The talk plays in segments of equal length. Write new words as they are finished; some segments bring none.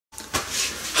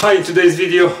Hi, in today's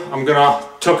video I'm gonna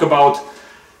talk about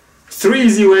 3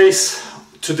 easy ways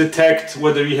to detect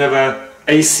whether you have an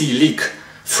AC leak,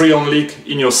 freon leak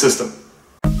in your system.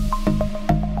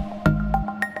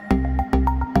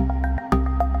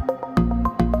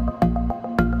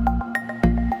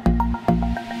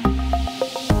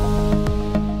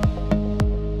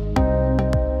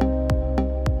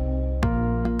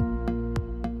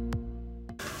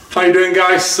 How you doing,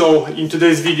 guys? So in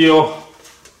today's video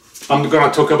I'm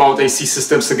gonna talk about AC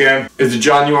systems again. It's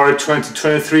January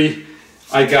 2023.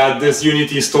 I got this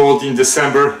unit installed in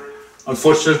December.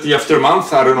 Unfortunately, after a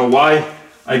month, I don't know why,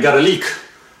 I got a leak.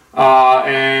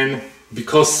 And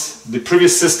because the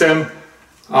previous system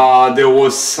there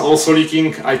was also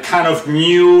leaking, I kind of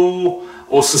knew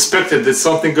or suspected that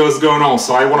something was going on.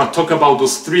 So I want to talk about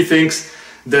those 3 things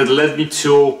that led me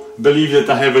to believe that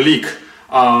I have a leak.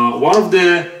 One of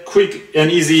the quick and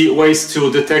easy ways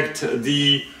to detect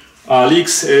the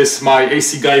leaks is my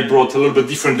AC guy brought a little bit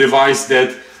different device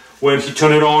that when he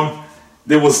turned it on,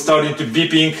 they was starting to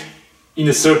beeping in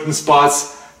a certain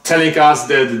spots, telling us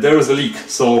that there is a leak.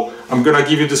 So I'm gonna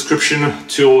give you a description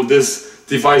to this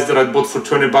device that I bought for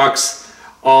 20 bucks.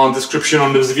 On description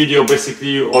on this video,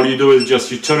 basically all you do is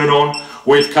just you turn it on,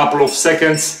 wait a couple of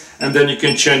seconds, and then you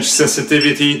can change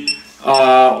sensitivity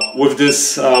with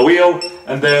this wheel.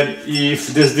 And then if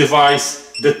this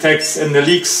device detects any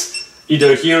leaks,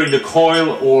 either here in the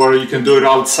coil or you can do it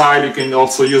outside, you can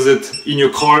also use it in your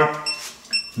car,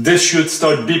 this should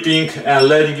start beeping and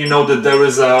letting you know that there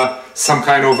is some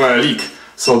kind of a leak.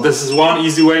 So this is one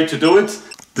easy way to do it.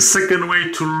 The second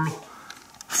way to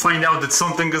find out that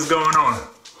something is going on,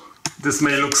 this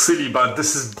may look silly, but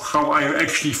this is how I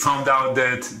actually found out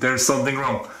that there's something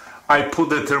wrong. I put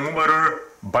the thermometer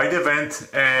by the vent,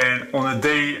 and on a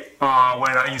day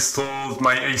when I installed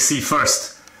my AC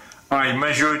first, I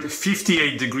measured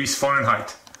 58 degrees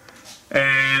Fahrenheit,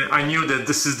 and I knew that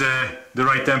this is the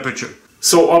right temperature.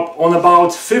 So on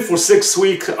about 5th or 6th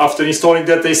week after installing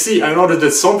that AC, I noticed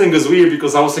that something is weird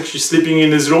because I was actually sleeping in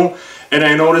this room, and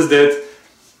I noticed that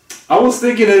I was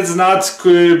thinking it's not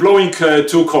blowing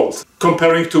too cold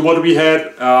comparing to what we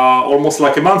had almost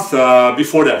like a month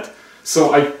before that.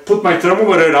 So I put my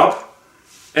thermometer up,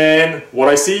 and what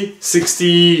I see,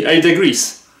 68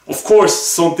 degrees. Of course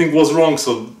something was wrong.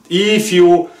 So if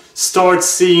you start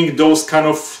seeing those kind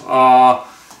of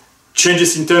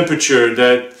changes in temperature,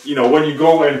 that you know, when you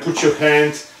go and put your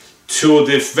hand to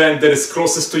the vent that is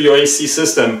closest to your AC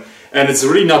system and it's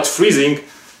really not freezing,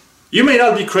 you may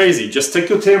not be crazy. Just take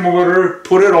your thermometer,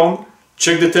 put it on,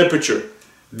 check the temperature.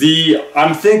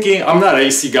 I'm thinking, I'm not an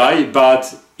AC guy, but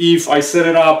if I set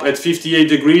it up at 58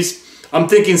 degrees, I'm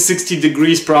thinking 60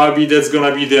 degrees probably, that's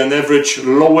gonna be the average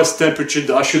lowest temperature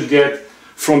that I should get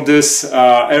from this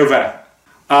air vent.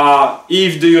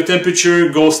 If your temperature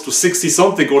goes to 60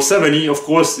 something or 70, of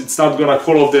course it's not gonna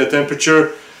cool off the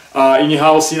temperature in your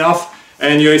house enough,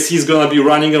 and your AC is gonna be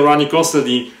running and running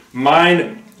constantly.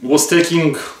 Mine was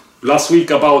taking last week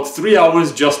about 3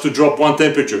 hours just to drop one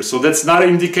temperature. So that's not an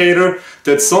indicator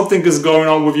that something is going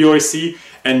on with your AC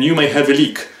and you may have a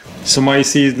leak. So my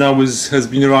AC now has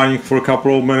been running for a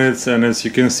couple of minutes, and as you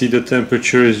can see the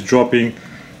temperature is dropping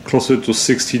closer to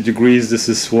 60 degrees. This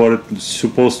is what it's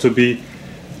supposed to be.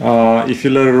 If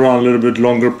you let it run a little bit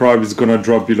longer, probably it's gonna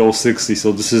drop below 60.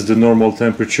 So this is the normal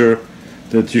temperature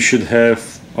that you should have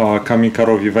coming out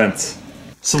of your vents.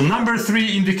 So number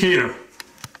 3 indicator.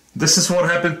 This is what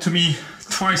happened to me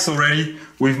twice already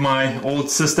with my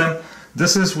old system.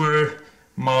 This is where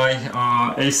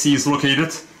my AC is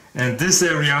located, and this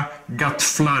area got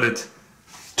flooded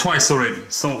twice already.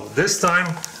 So this time,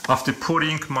 after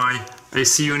putting my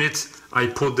AC unit, I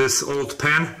put this old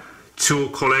pan to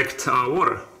collect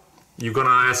water. You're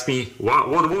gonna ask me, what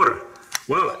water?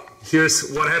 Well, here's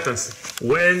what happens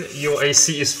when your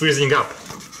AC is freezing up.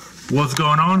 What's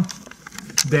going on?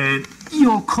 Then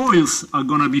your coils are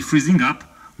gonna be freezing up.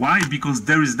 Why? Because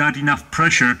there is not enough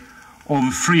pressure of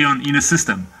freon in a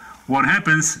system. What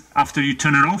happens after you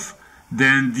turn it off?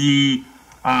 Then the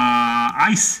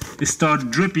ice starts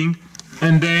dripping,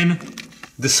 and then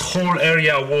this whole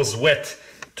area was wet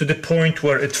to the point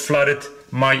where it flooded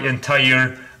my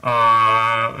entire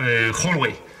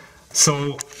hallway.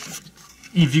 So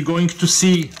if you're going to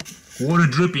see water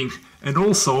dripping, and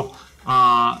also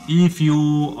if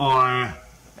you are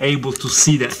able to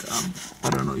see that, I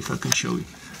don't know if I can show you.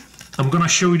 I'm gonna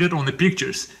show you that on the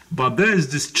pictures, but there is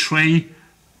this tray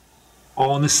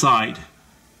on the side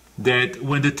that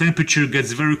when the temperature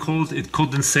gets very cold, it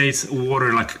condensates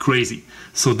water like crazy.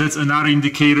 So that's another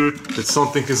indicator that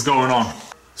something is going on.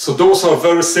 So those are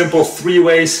very simple 3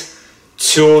 ways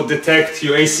to detect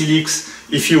your AC leaks.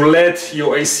 if you let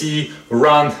your AC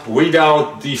run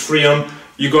without the Freon,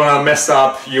 you're gonna mess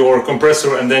up your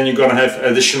compressor and then you're gonna have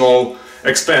additional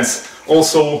expense.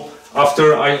 Also,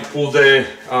 after I pulled the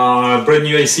brand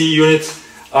new AC unit,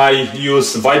 I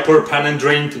use Viper pan and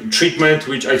drain treatment,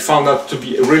 which I found out to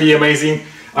be really amazing.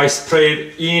 I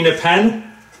sprayed in a pan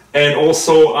and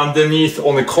also underneath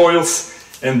on the coils,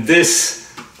 and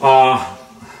this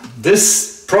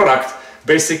product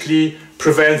basically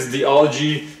prevents the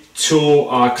algae to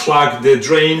clog the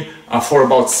drain for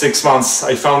about 6 months.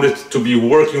 I found it to be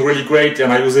working really great,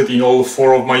 and I use it in all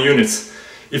 4 of my units.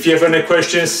 If you have any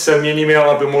questions, send me an email.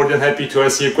 I'll be more than happy to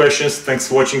answer your questions. Thanks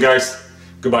for watching, guys.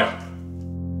 Goodbye.